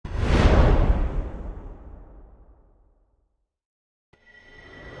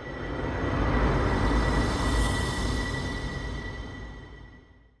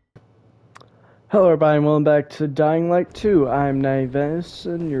Hello everybody and welcome back to Dying Light 2. I'm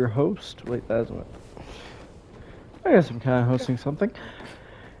Matty-venison, your host. Wait, that's what... I guess I'm kind of hosting something.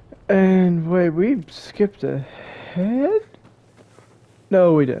 And wait, we skipped ahead?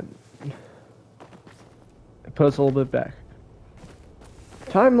 No, we didn't. It put us a little bit back.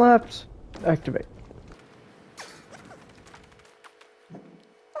 Time lapse, activate.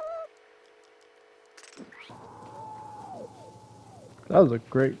 That was a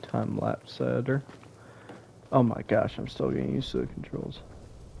great time lapse editor. Oh my gosh, I'm still getting used to the controls.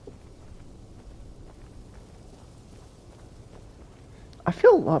 I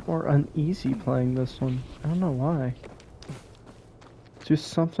feel a lot more uneasy playing this one. I don't know why. Just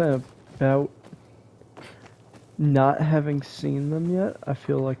something about not having seen them yet. I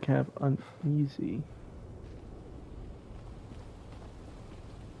feel like kind of uneasy.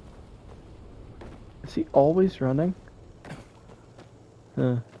 Is he always running?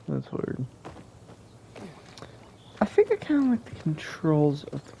 That's weird. I think I kind of like the controls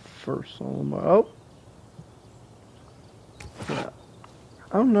of the first one a little more. Oh! Yeah.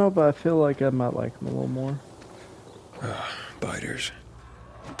 I don't know, but I feel like I might like them a little more. Biters.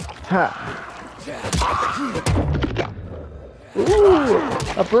 Ha!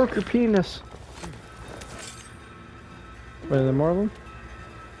 Ooh! I broke your penis. Wait, are there more of them?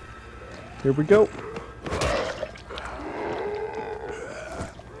 Here we go.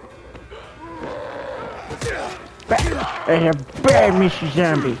 There's a bad Mr.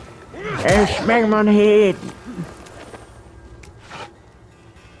 Zombie. And smack him on the head.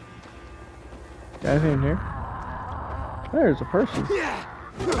 Anything in here? There's a person.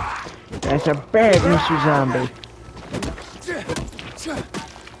 That's a bad Mr. Zombie.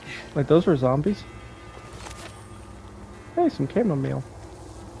 Wait, those were zombies? Hey, some chamomile.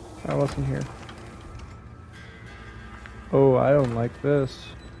 I wasn't here. Oh, I don't like this.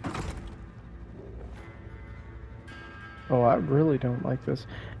 Oh, I really don't like this.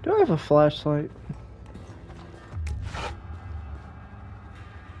 Do I have a flashlight?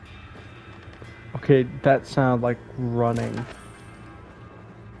 Okay, that sounded like running.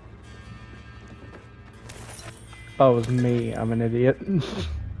 Oh, it was me. I'm an idiot.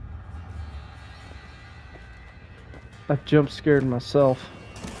 I jump scared myself.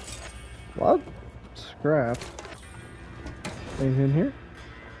 What? Scrap. Anything in here?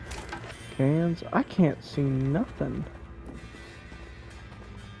 Cans? I can't see nothing.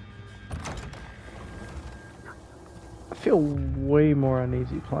 I feel way more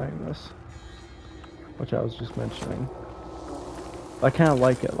uneasy playing this, which I was just mentioning. I kind of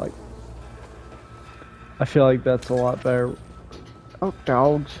like it. Like, I feel like that's a lot better. Oh,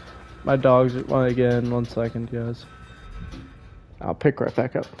 dogs! My dogs are again. 1 second, guys. I'll pick right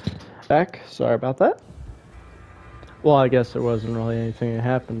back up. Sorry about that. Well, I guess there wasn't really anything that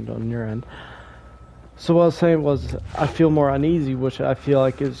happened on your end. So what I was saying was, I feel more uneasy, which I feel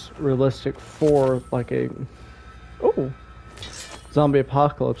like is realistic for like a zombie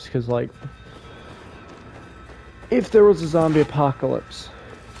apocalypse, because like if there was a zombie apocalypse,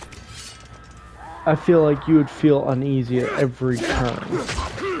 I feel like you would feel uneasy at every turn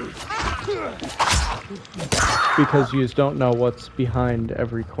because you just don't know what's behind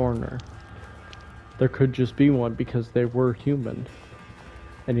every corner. There could just be one because they were human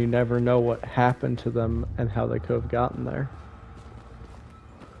and you never know what happened to them and how they could have gotten there.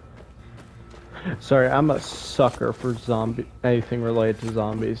 Sorry, I'm a sucker for anything related to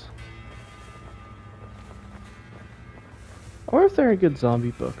zombies. I wonder if there are good zombie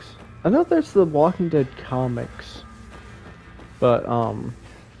books. I know there's the Walking Dead comics, but I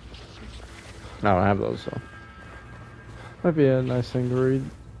don't have those, so might be a nice thing to read,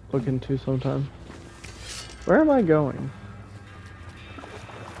 look into sometime. Where am I going?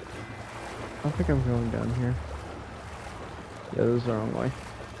 I think I'm going down here. Yeah, this is the wrong way.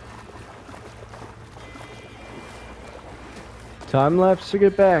 Time lapse to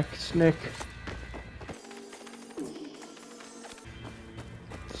get back, Snick.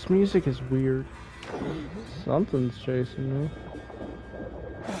 This music is weird. Something's chasing me.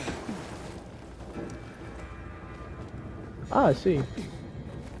 Ah, I see.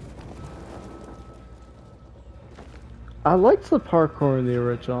 I liked the parkour in the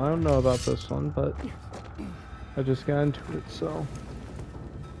original. I don't know about this one, but I just got into it, so.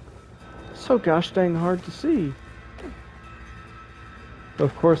 So gosh dang hard to see.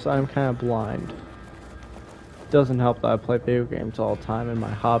 Of course, I'm kind of blind. Doesn't help that I play video games all the time and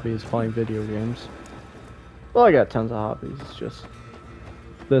my hobby is playing video games. Well, I got tons of hobbies, it's just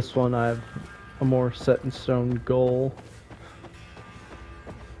this one I have a more set in stone goal.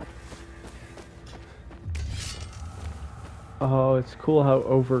 Oh, it's cool how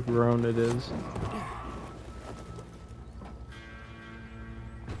overgrown it is.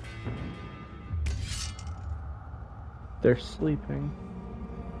 They're sleeping.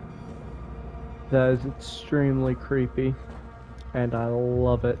 That is extremely creepy. And I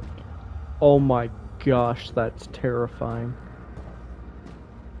love it. Oh my gosh, that's terrifying.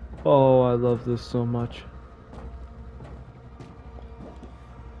 Oh, I love this so much.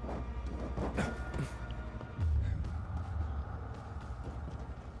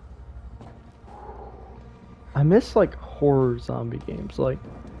 I miss like horror zombie games. Like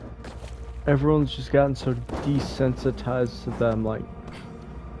everyone's just gotten so desensitized to them, like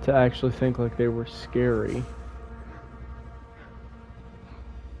to actually think like they were scary.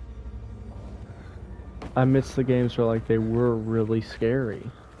 I miss the games where like they were really scary.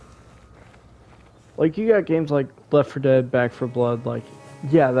 Like you got games like Left 4 Dead, Back 4 Blood, like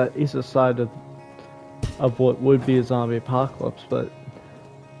yeah, that is a side of what would be a zombie apocalypse, but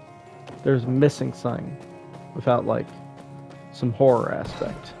there's missing something without like some horror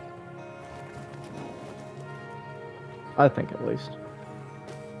aspect. I think at least.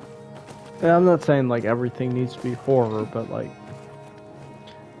 And I'm not saying like everything needs to be horror, but like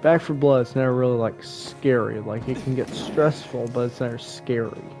Back 4 Blood is never really like scary. Like it can get stressful, but it's never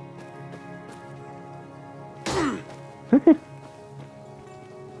scary.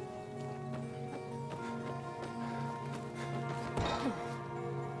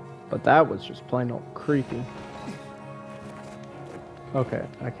 But that was just plain old creepy. Okay,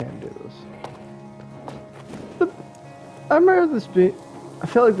 I can't do this. I remember this being... I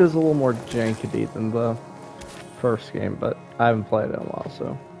feel like this is a little more jankety than the first game, but I haven't played it in a while,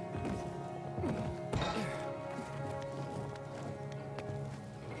 so...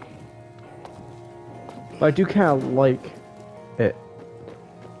 But I do kind of like it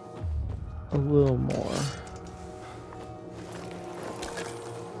a little more.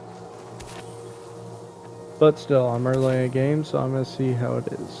 But still, I'm early in a game, so I'm gonna see how it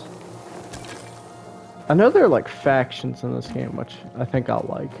is. I know there are like factions in this game, which I think I'll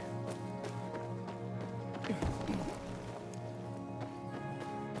like.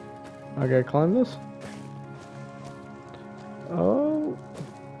 I gotta climb this? Oh.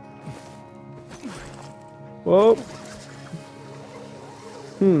 Whoa.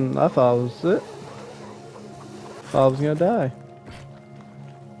 I thought it was it. Thought I was gonna die.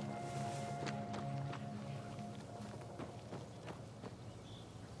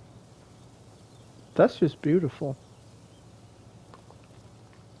 That's just beautiful.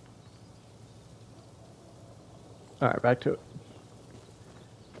 Alright, back to it.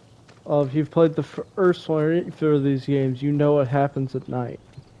 Oh, if you've played the first one or either of these games, you know what happens at night.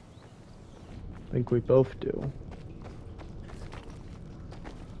 I think we both do.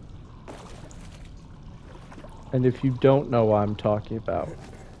 And if you don't know what I'm talking about,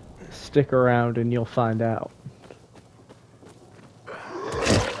 stick around and you'll find out.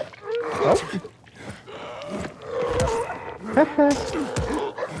 Oh.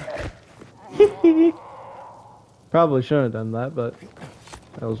 Probably shouldn't have done that, but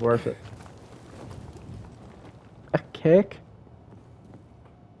that was worth it. A kick?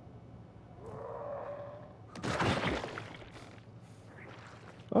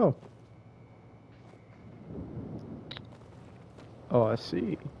 Oh. Oh, I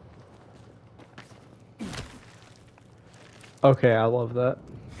see. Okay, I love that.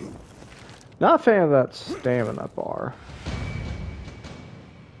 Not a fan of that stamina bar.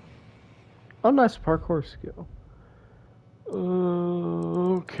 Oh, nice parkour skill.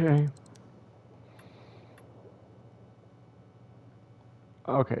 Okay.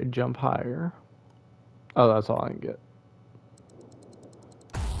 Okay, jump higher. Oh, that's all I can get.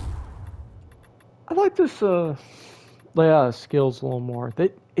 I like this layout of skills a little more.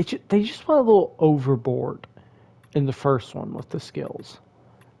 They just went a little overboard in the first one with the skills.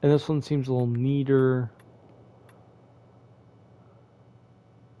 And this one seems a little neater.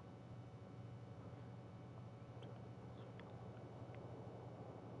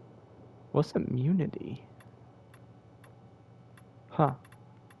 What's immunity? Huh.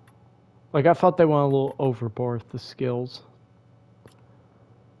 Like, I thought they went a little overboard with the skills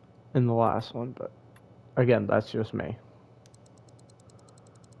in the last one, but again, that's just me.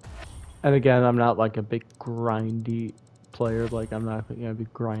 And again, I'm not like a big grindy player. Like, I'm not gonna be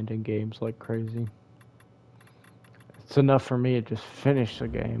grinding games like crazy. It's enough for me to just finish the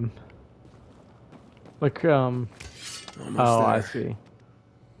game. Like, oh, I see.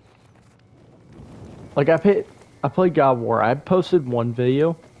 Like, I played God of War. I posted one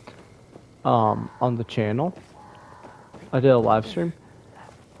video, on the channel. I did a live stream,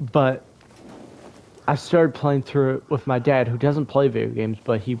 but I started playing through it with my dad, who doesn't play video games,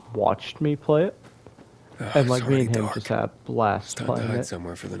 but he watched me play it. And It's like me already and him dark. just had a It's blast time to playing hide it.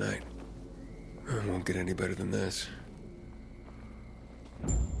 somewhere for the night. It won't get any better than this.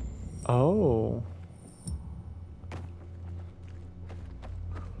 Oh.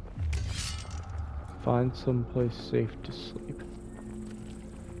 Find someplace safe to sleep.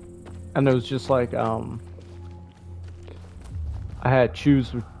 And it was just like, I had to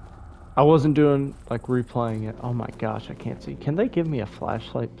choose. I wasn't doing, like, replaying it. Oh my gosh, I can't see. Can they give me a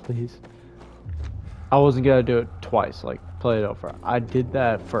flashlight, please? I wasn't gonna do it twice, like, play it over. I did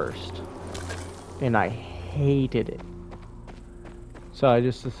that first. And I hated it. So I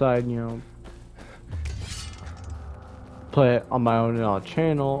just decided, you know, play it on my own on a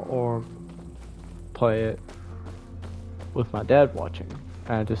channel, or play it with my dad watching.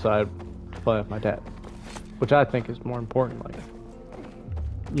 And I decided to play with my dad, which I think is more important. Like,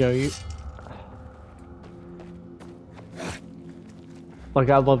 you know, like,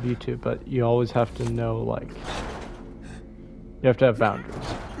 I love YouTube, but you always have to know, like, you have to have boundaries.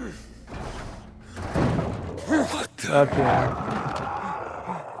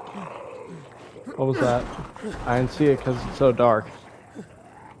 What was that? I didn't see it because it's so dark.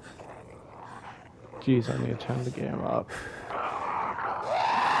 Jeez, I need to turn the game up.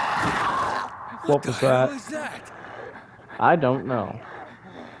 What was that? What is that? I don't know.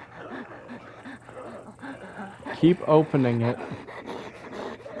 Keep opening it.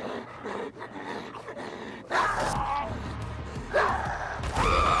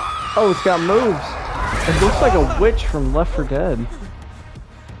 Oh, it's got moves. It looks like a witch from Left 4 Dead.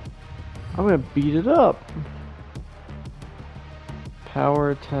 I'm gonna beat it up.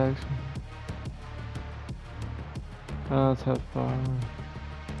 Power attacks. Let's have fun.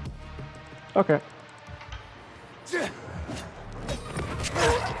 Okay.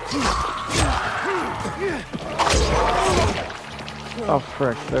 Oh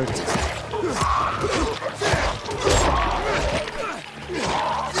frick, there's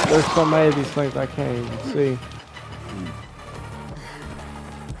so many of these things I can't even see.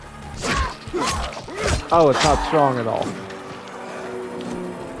 Oh, it's not strong at all.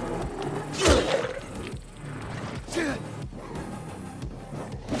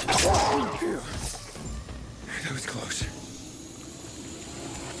 That was close.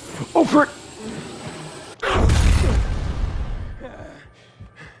 Oh frick!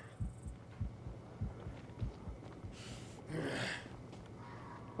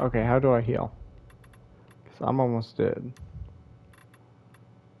 Okay, how do I heal? Because I'm almost dead.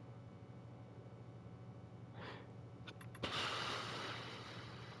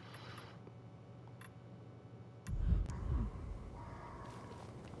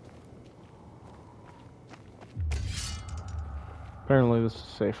 Apparently this is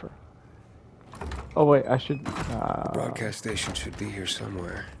safer. Oh wait, I should... Broadcast station should be here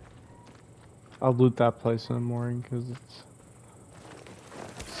somewhere. I'll loot that place in the morning because it's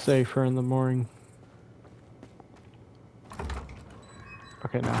safer in the morning.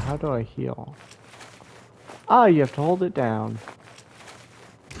 Okay, now how do I heal? Ah, you have to hold it down.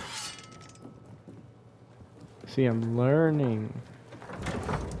 See, I'm learning.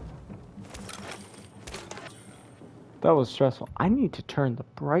 That was stressful. I need to turn the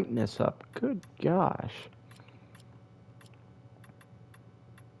brightness up. Good gosh.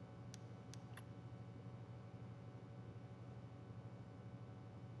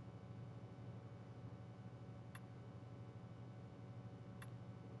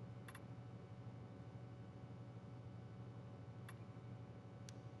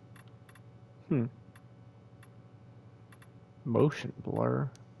 Motion blur.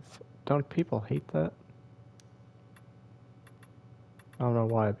 Don't people hate that? I don't know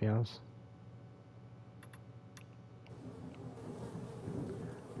why, to be honest.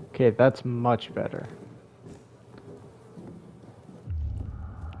 Okay, that's much better.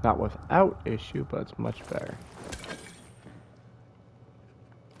 Not without issue, but it's much better.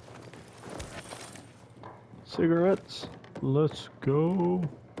 Cigarettes. Let's go.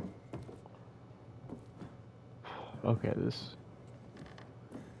 Okay, this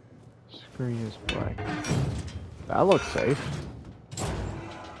screen is black. That looks safe.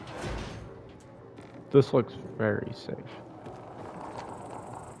 This looks very safe.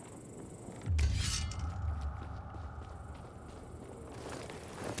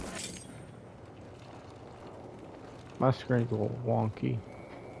 My screen's a little wonky.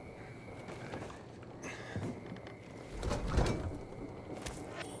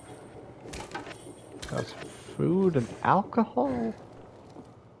 That's food and alcohol?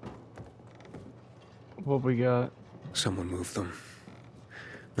 What we got? Someone moved them.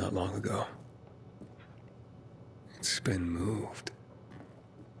 Not long ago. been moved.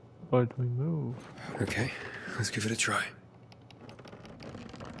 Why did we move? Okay, let's give it a try.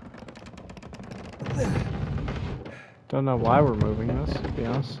 Don't know why we're moving this, to be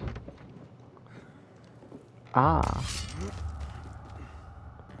honest. Ah.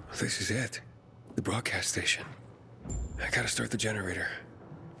 This is it. The broadcast station. I gotta start the generator.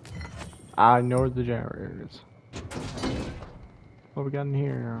 I know where the generator is. What we got in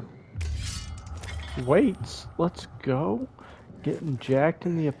here? Weights. Let's go. Getting jacked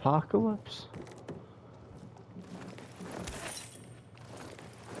in the apocalypse.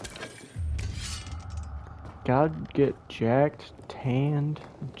 Gotta get jacked, tanned,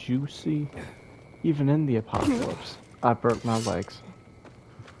 juicy, even in the apocalypse. I broke my legs.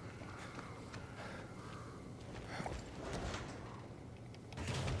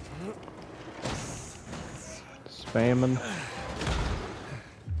 Spamming.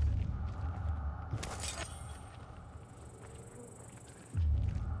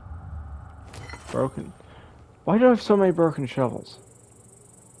 Broken. Why do I have so many broken shovels?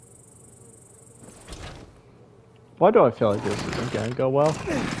 Why do I feel like this isn't gonna go well?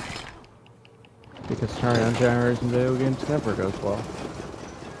 Because turning on generators in video games never goes well.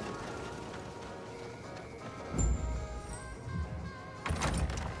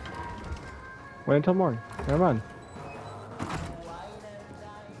 Wait until morning. Never mind.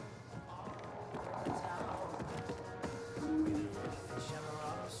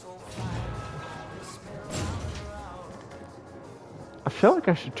 I feel like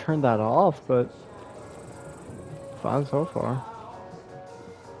I should turn that off, but fine so far.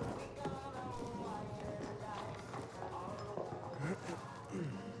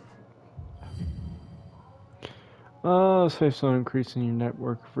 Safe zone increasing your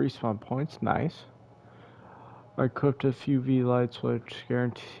network of respawn points. Nice. I equipped a few V lights which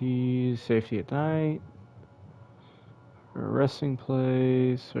guarantees safety at night. A resting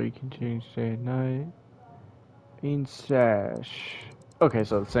place so you can change day and night. Bean stash. Okay,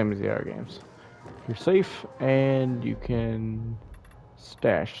 so the same as the other games. You're safe and you can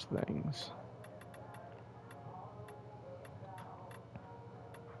stash things.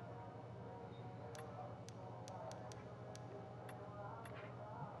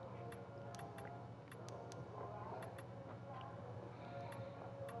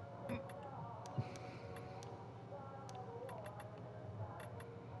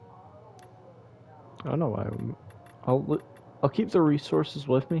 I don't know why. I'll keep the resources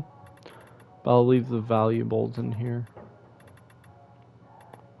with me, but I'll leave the valuables in here.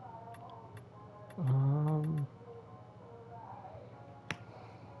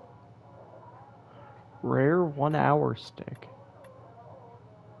 Rare 1 hour stick.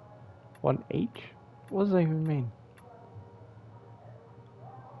 1H? What does that even mean?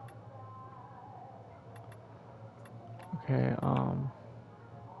 Okay,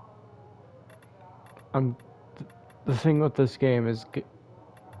 the thing with this game is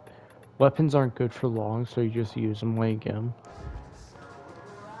weapons aren't good for long, so you just use them when you get them.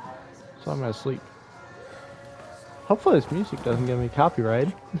 So I'm gonna sleep. Hopefully this music doesn't get me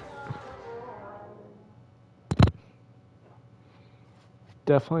copyrighted.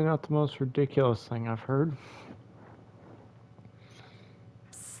 Definitely not the most ridiculous thing I've heard.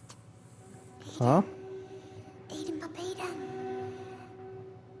 Huh?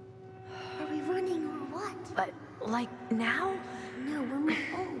 Are we running or what? But, like, now? No, we're more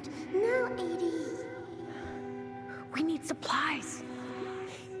old. No, Edie. We need supplies.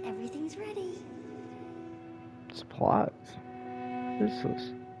 Everything's ready. Supplies? What is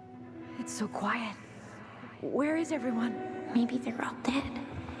this? It's so quiet. Where is everyone? Maybe they're all dead.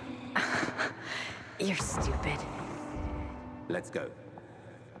 You're stupid. Let's go.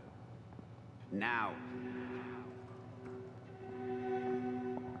 Now.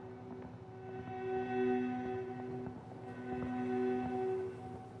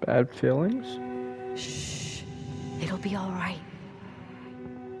 Bad feelings? Shh. It'll be all right.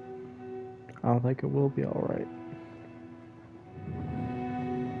 I don't think it will be alright.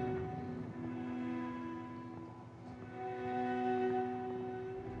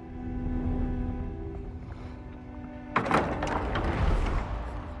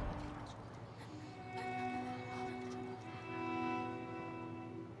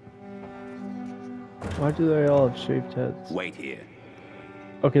 Why do they all have shaved heads? Wait here.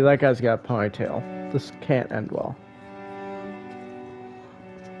 Okay, that guy's got a ponytail. This can't end well.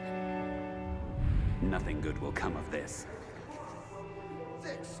 Nothing good will come of this.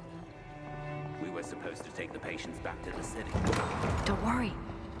 We were supposed to take the patients back to the city. Don't worry.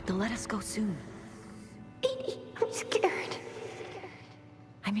 They'll let us go soon. Edie, I'm scared.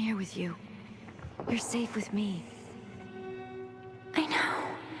 I'm here with you. You're safe with me.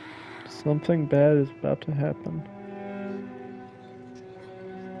 Something bad is about to happen.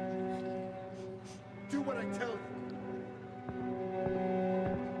 Do what I tell you.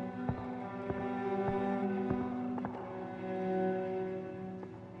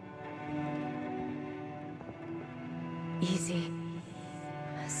 Easy.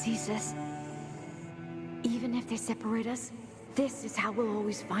 See, sis? Even if they separate us, this is how we'll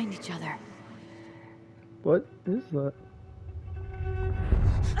always find each other. What is that?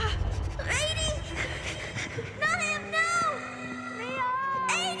 Lady! Not him, no!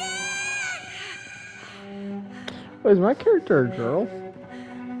 Aiden! Wait, is my character a girl?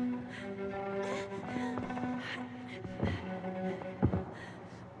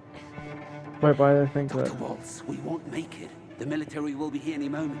 Wait, why did I think Dr. that? Waltz, we won't make it. The military will be here any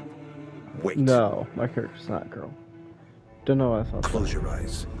moment. Wait. No, my character's not a girl. Don't know what I thought. Close your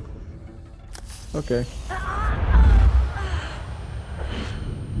eyes. Okay.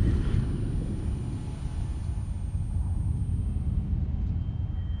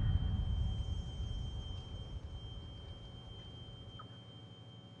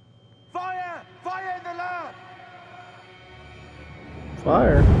 Fire! Fire in the lab!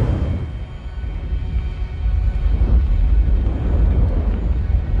 Fire.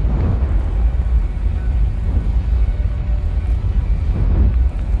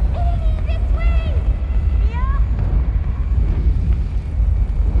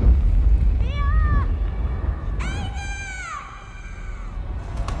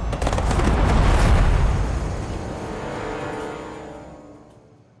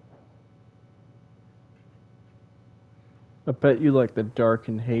 I bet you like the dark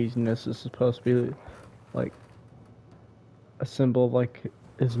and haziness is supposed to be like a symbol of like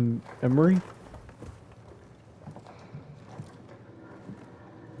his memory.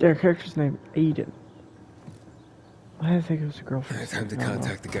 Their character's name Aiden. Why did I think it was a girlfriend? Time to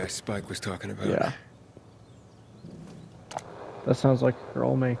contact the guy Spike was talking about. Yeah. That sounds like a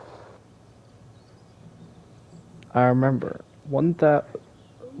girl to me. I remember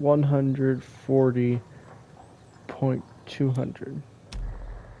 140.200.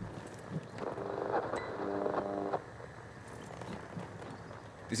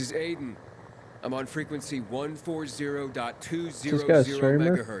 This is Aiden. I'm on frequency 140.200 This guy's a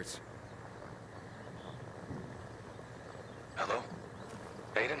streamer? megahertz. Hello?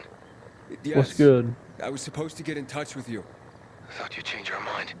 Aiden? Yes. What's good? I was supposed to get in touch with you. Thought you'd change your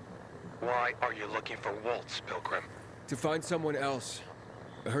mind. Why are you looking for Waltz, Pilgrim? To find someone else.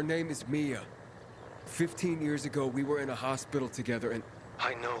 Her name is Mia. 15 years ago, we were in a hospital together and...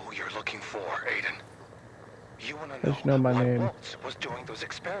 I know who you're looking for, Aiden. You want to I know, should know my why name. Waltz was doing those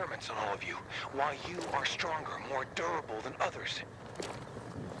experiments on all of you. Why you are stronger, more durable than others.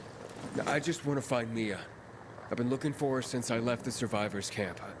 I just want to find Mia. I've been looking for her since I left the survivors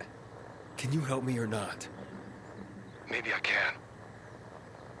camp. Can you help me or not? Maybe I can.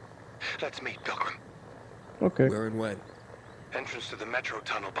 Let's meet, Pilgrim. Okay. Where and when? Entrance to the metro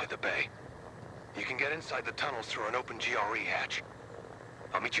tunnel by the bay. You can get inside the tunnels through an open GRE hatch.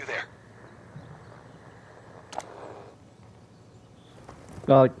 I'll meet you there.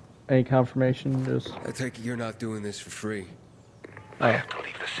 Like any confirmation? Just I take it you're not doing this for free. I have to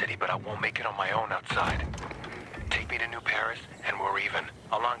leave the city, but I won't make it on my own outside. Take me to New Paris, and we're even.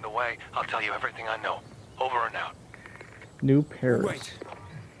 Along the way, I'll tell you everything I know. Over and out. New Paris. Wait.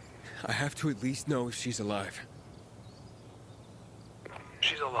 I have to at least know if she's alive.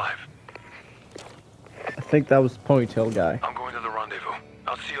 She's alive. I think that was the ponytail guy. I'm going to the rendezvous.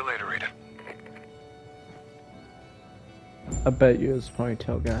 I'll see you later, Rita. I bet you it was the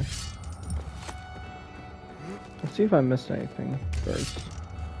ponytail guy. Let's see if I missed anything first.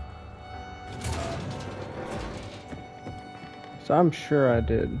 So I'm sure I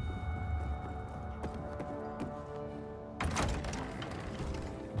did.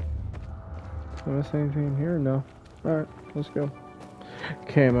 Did I miss anything in here? No. Alright, let's go.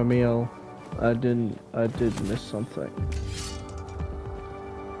 Chamomile. I did miss something.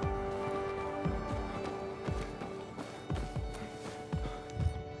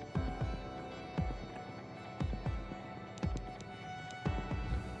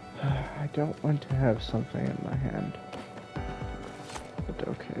 I don't want to have something in my hand. But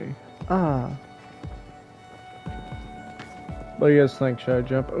okay. Ah. What do you guys think? Should I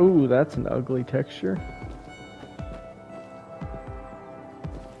jump? Ooh, that's an ugly texture.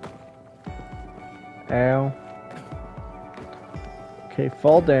 Ow. Okay,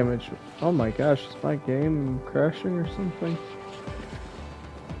 fall damage. Oh my gosh, is my game crashing or something?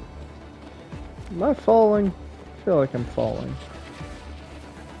 Am I falling? I feel like I'm falling.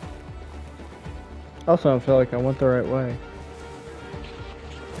 Also, I don't feel like I went the right way.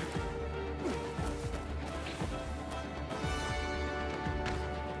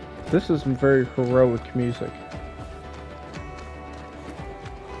 This is some very heroic music.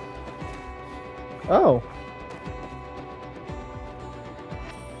 Oh.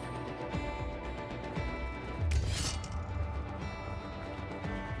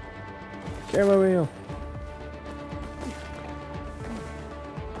 Camera wheel.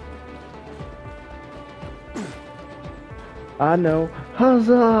 I know.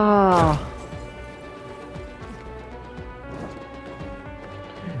 Huzzah!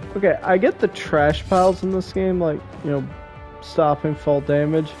 Okay, I get the trash piles in this game, like, you know, stopping fall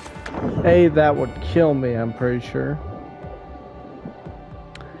damage. A, that would kill me, I'm pretty sure.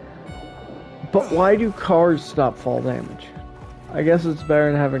 But why do cars stop fall damage? I guess it's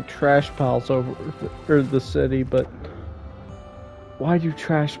better than having trash piles over the city, but why do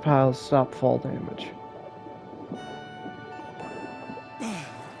trash piles stop fall damage?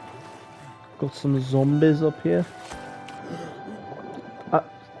 Got some zombies up here.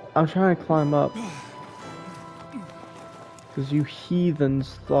 I'm trying to climb up. Because you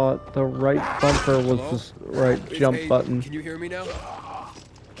heathens thought the right bumper was the right jump button. Can you hear me now?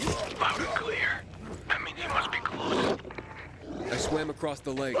 Loud and clear. That means you must be close. I swam across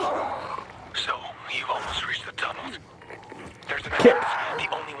the lake. So, you've almost reached the tunnels. There's an entrance, the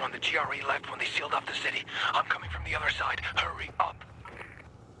only one the GRE left when they sealed off the city. I'm coming from the other side. Hurry up.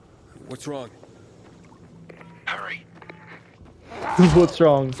 What's wrong? Hurry. What's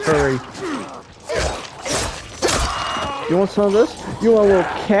wrong? Hurry. You want some of this? You want a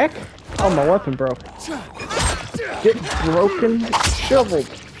little keck? Oh, my weapon broke. Get broken, shoveled.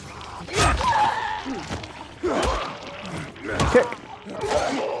 Okay.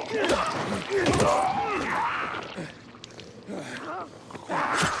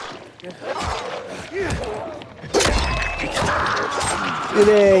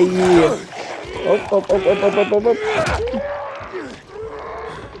 Get yeah. Up.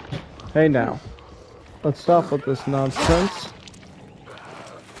 Hey now. Let's stop with this nonsense.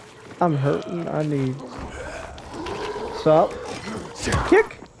 I'm hurting. I need... Stop.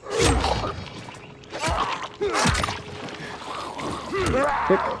 Kick.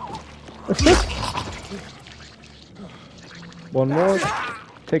 Kick. Assist. One more.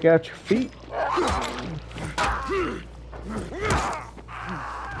 Take out your feet.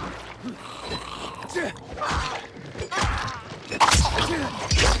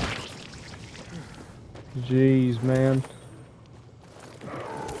 Jeez, man.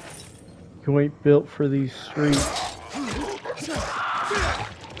 You ain't built for these streets.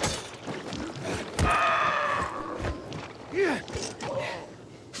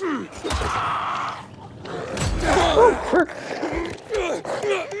 Oh, frick.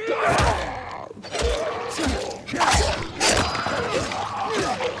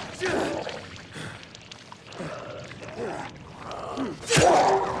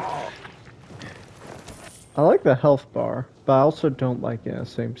 I like the health bar, but I also don't like it in the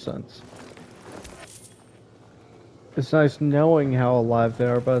same sense. It's nice knowing how alive they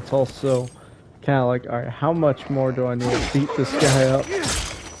are, but it's also kind of like, alright, how much more do I need to beat this guy up?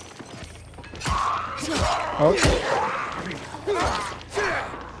 Oh.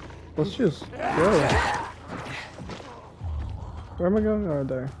 Let's just go. Where am I going? Oh,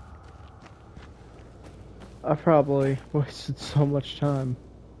 there. I probably wasted so much time.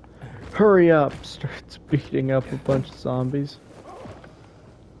 Hurry up! Starts beating up a bunch of zombies.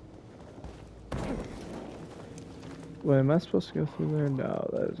 Wait, am I supposed to go through there? No,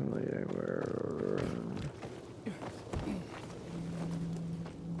 that isn't lead anywhere.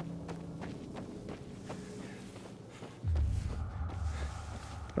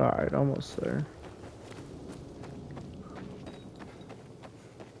 Alright, almost there.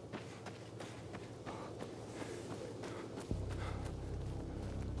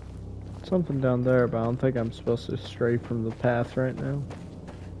 Something down there, but I don't think I'm supposed to stray from the path right now.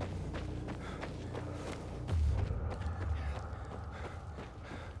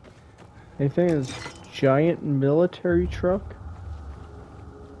 Anything in this giant military truck?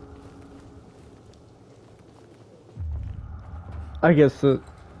 I guess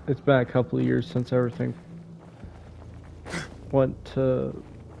it's been a couple of years since everything went to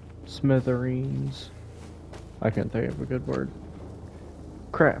smithereens. I can't think of a good word.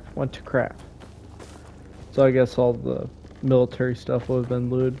 Crap, went to crap. So I guess all the military stuff would have been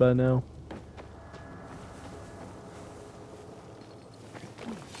looted by now.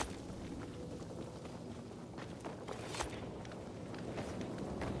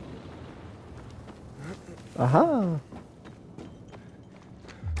 Aha!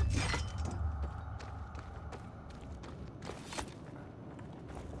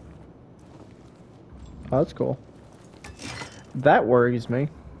 Oh, that's cool. That worries me.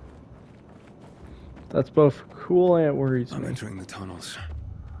 That's both cool and worries I'm me. entering the tunnels.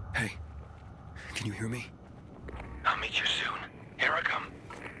 Hey, can you hear me? I'll meet you soon. Here I come.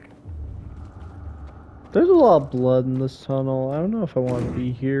 There's a lot of blood in this tunnel. I don't know if I want to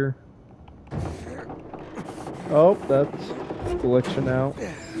be here. Oh, that's glitching out.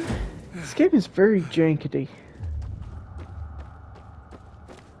 This game is very jankety.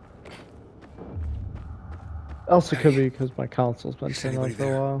 Also could be because my console's been turned on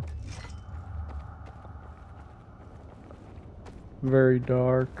for a while. Very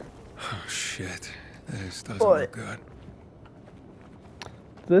dark. Oh shit. This doesn't But- look good.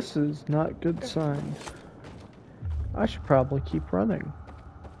 This is not good sign. I should probably keep running.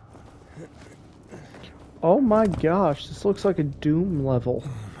 Oh my gosh, this looks like a Doom level. Oh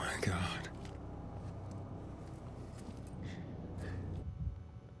my god.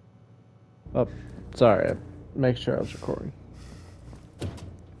 Oh, sorry. Make sure I was recording.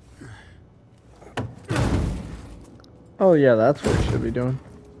 Oh yeah, that's what we should be doing.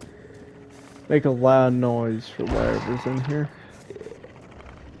 Make a loud noise for whatever's in here.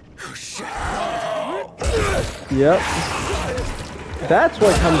 Oh shit. Yep. That's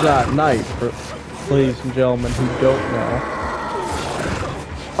what comes out at night, for ladies and gentlemen who don't know.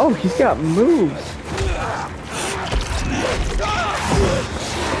 Oh, he's got moves.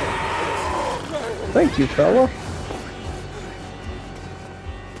 Thank you, fella.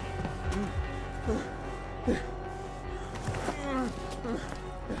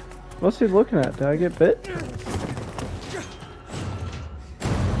 What's he looking at? Did I get bit?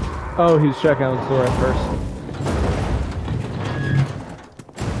 Oh, he's checking out the door at first.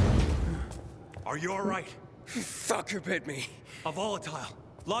 Are you alright? Fucker bit me. A volatile.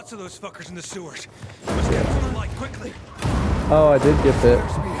 Lots of those fuckers in the sewers. Let's get to the light quickly. Oh, I did get bit.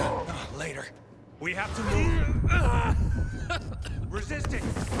 Later. We have to move. Resist it.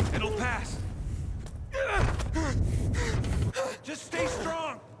 It'll pass. Just stay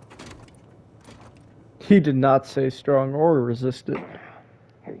strong. He did not say strong or resist it.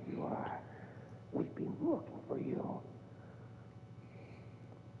 Here you are. We've been looking for you.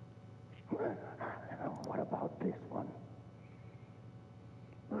 What about this one?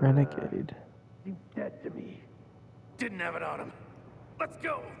 Renegade. He's dead to me. Didn't have it on him. Let's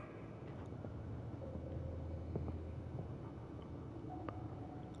go.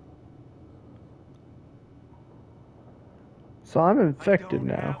 So I'm infected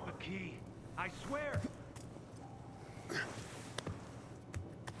now. Have the key. I swear.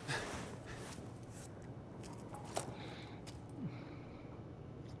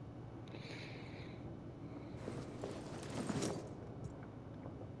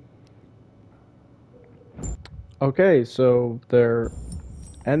 Okay, so there are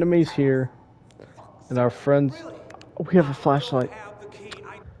enemies here, and our friends. Oh, we have a flashlight. Have the key.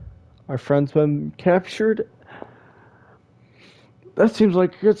 Our friend's been captured. That seems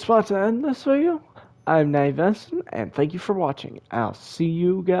like a good spot to end this video. I'm Matty-venison, and thank you for watching. I'll see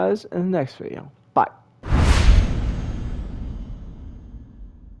you guys in the next video.